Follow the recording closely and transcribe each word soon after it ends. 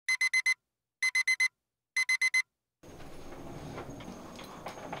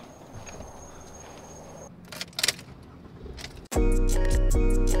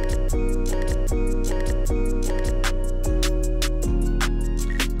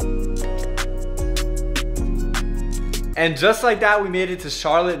And just like that, we made it to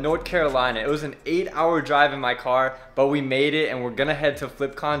Charlotte, North Carolina. It was an 8-hour drive in my car, but we made it, and we're gonna head to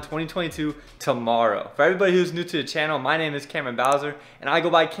FlipCon 2022 tomorrow. For everybody who's new to the channel, my name is Cameron Bowser, and I go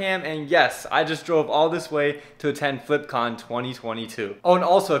by Cam, and yes, I just drove all this way to attend FlipCon 2022. Oh, and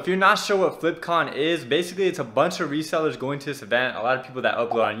also, if you're not sure what FlipCon is, basically it's a bunch of resellers going to this event, a lot of people that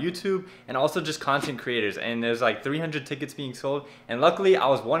upload on YouTube, and also just content creators, and there's like 300 tickets being sold, and luckily I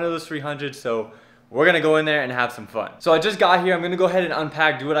was one of those 300, so we're gonna go in there and have some fun. So I just got here, I'm gonna go ahead and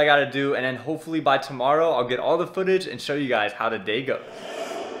unpack, do what I gotta do, and then hopefully by tomorrow, I'll get all the footage and show you guys how the day goes.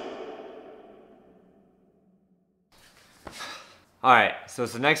 All right, so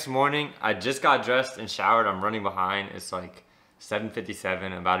it's the next morning. I just got dressed and showered. I'm running behind. It's like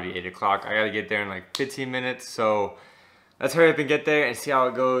 7:57, about to be 8 o'clock. I gotta get there in like 15 minutes, so let's hurry up and get there and see how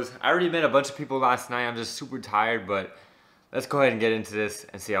it goes. I already met a bunch of people last night. I'm just super tired, but let's go ahead and get into this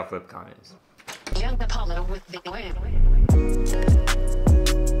and see how FlipCon is. Young Apollo with the wave.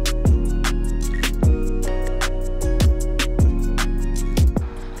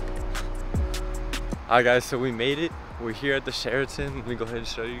 Alright guys, so we made it. We're here at the Sheraton. Let me go ahead and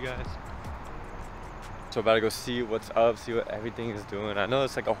show you guys. So about to go see what's up, see what everything is doing. I know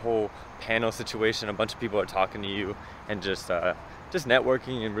it's like a whole panel situation. A bunch of people are talking to you and just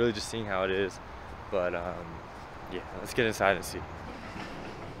networking and really just seeing how it is. But yeah, let's get inside and see.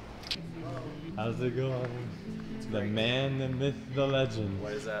 How's it going? The man, the myth, the legend.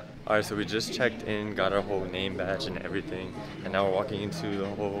 What is that? Alright, so we just checked in, got our whole name badge and everything, and now we're walking into the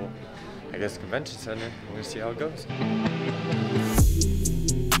whole, I guess, convention center. We're gonna see how it goes.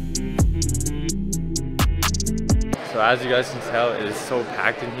 So as you guys can tell, it is so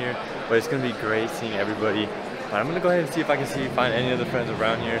packed in here, but it's gonna be great seeing everybody. But I'm gonna go ahead and see if I can find any other friends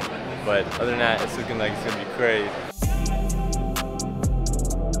around here. But other than that, it's looking like it's gonna be great.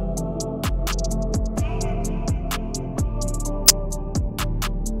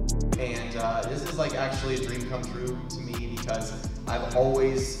 This is like actually a dream come true to me because I've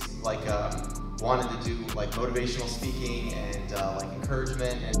always like wanted to do like motivational speaking and like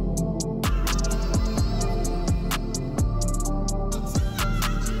encouragement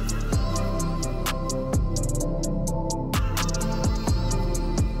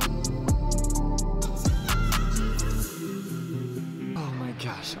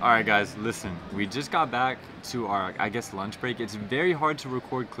Alright guys, listen, we just got back to our, I guess, lunch break. It's very hard to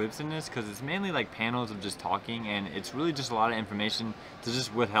record clips in this because it's mainly like panels of just talking, and it's really just a lot of information that's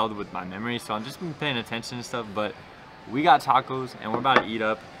just withheld with my memory, so I'm just been paying attention and stuff. But we got tacos and we're about to eat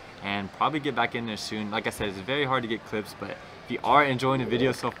up and probably get back in there soon. Like I said, it's very hard to get clips, but if you are enjoying the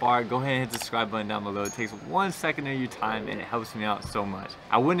video so far, go ahead and hit the subscribe button down below. It takes 1 second of your time and it helps me out so much.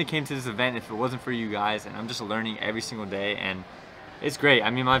 I wouldn't have came to this event if it wasn't for you guys, and I'm just learning every single day, and it's great. I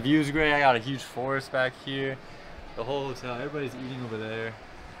mean, my view is great. I got a huge forest back here. The whole hotel, everybody's eating over there.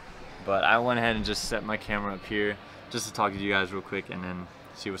 But I went ahead and just set my camera up here just to talk to you guys real quick and then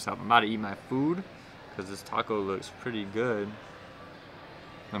see what's up. I'm about to eat my food because this taco looks pretty good.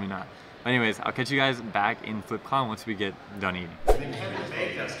 Let me not. Anyways, I'll catch you guys back in FlipCon once we get done eating. Kevin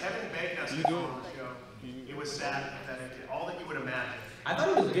baked us. You do it. It was sad, pathetic, all that you would imagine. I thought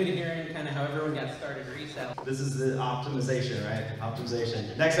it was good hearing kind of how everyone got started resell. This is the optimization, right?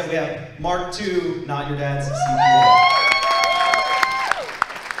 Optimization. Next up we have Mark II, not your dad's CPA.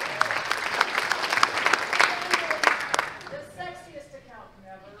 The sexiest account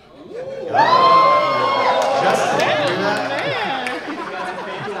ever.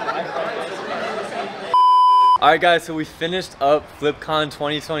 Alright guys, so we finished up FlipCon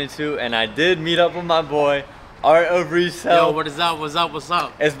 2022 and I did meet up with my boy, Art of Resell. Yo, what is up? What's up? What's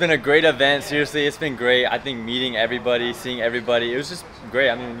up? It's been a great event. Seriously, it's been great. I think meeting everybody, seeing everybody, it was just great.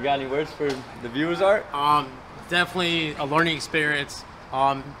 I mean, you got any words for the viewers, Art? Definitely a learning experience.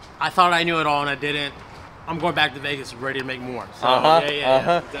 I thought I knew it all and I didn't. I'm going back to Vegas ready to make more. So,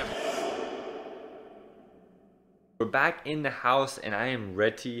 yeah. We're back in the house and I am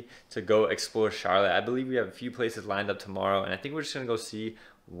ready to go explore Charlotte. I believe we have a few places lined up tomorrow, and I think we're just gonna go see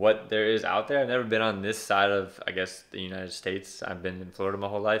what there is out there. I've never been on this side of, I guess, the United States. I've been in Florida my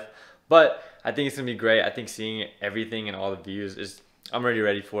whole life, but I think it's gonna be great. I think seeing everything and all the views is, I'm already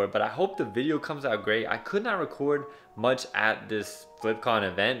ready for it, but I hope the video comes out great. I could not record much at this FlipCon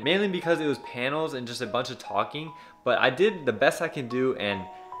event, mainly because it was panels and just a bunch of talking, but I did the best I can do, and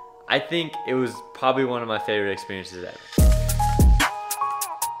I think it was probably one of my favorite experiences ever.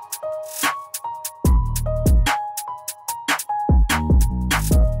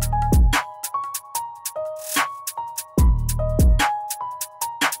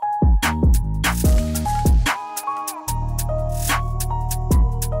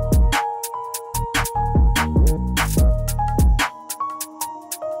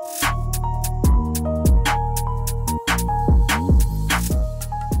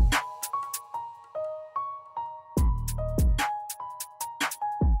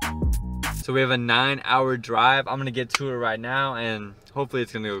 So we have a 9-hour drive. I'm gonna get to it right now and hopefully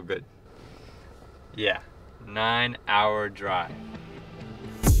it's gonna go good. Yeah, 9-hour drive.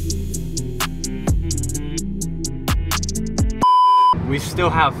 We still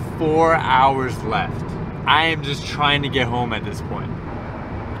have 4 hours left. I am just trying to get home at this point.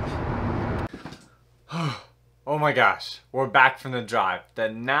 Oh my gosh, we're back from the drive. The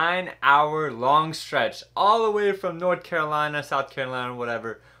 9-hour long stretch all the way from North Carolina, South Carolina,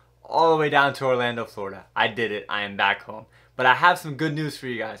 whatever, all the way down to Orlando, Florida. I did it, I am back home. But I have some good news for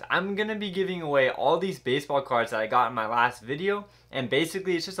you guys. I'm gonna be giving away all these baseball cards that I got in my last video. And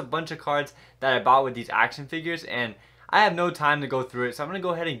basically it's just a bunch of cards that I bought with these action figures, and I have no time to go through it, so I'm gonna go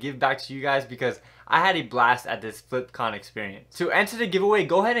ahead and give back to you guys because I had a blast at this FlipCon experience. To enter the giveaway,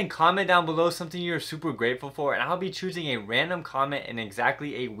 go ahead and comment down below something you're super grateful for, and I'll be choosing a random comment in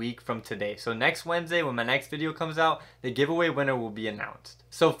exactly a week from today. So next Wednesday, when my next video comes out, the giveaway winner will be announced.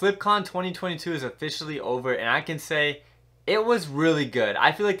 So FlipCon 2022 is officially over, and I can say it was really good.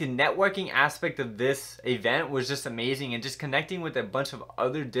 I feel like the networking aspect of this event was just amazing, and just connecting with a bunch of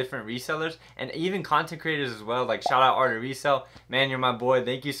other different resellers and even content creators as well. Like shout out Art of Resell. Man, you're my boy.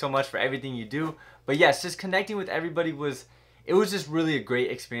 Thank you so much for everything you do. But yes, just connecting with everybody was just really a great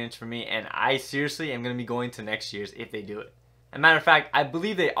experience for me, and I seriously am going to be going to next year's if they do it. As a matter of fact, I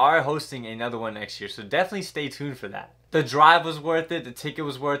believe they are hosting another one next year, so definitely stay tuned for that. The drive was worth it, the ticket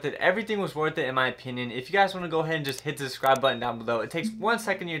was worth it, everything was worth it in my opinion. If you guys want to go ahead and just hit the subscribe button down below, it takes 1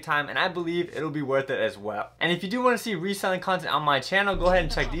 second of your time, and I believe it'll be worth it as well. And if you do want to see reselling content on my channel, go ahead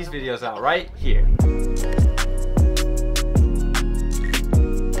and check these videos out right here.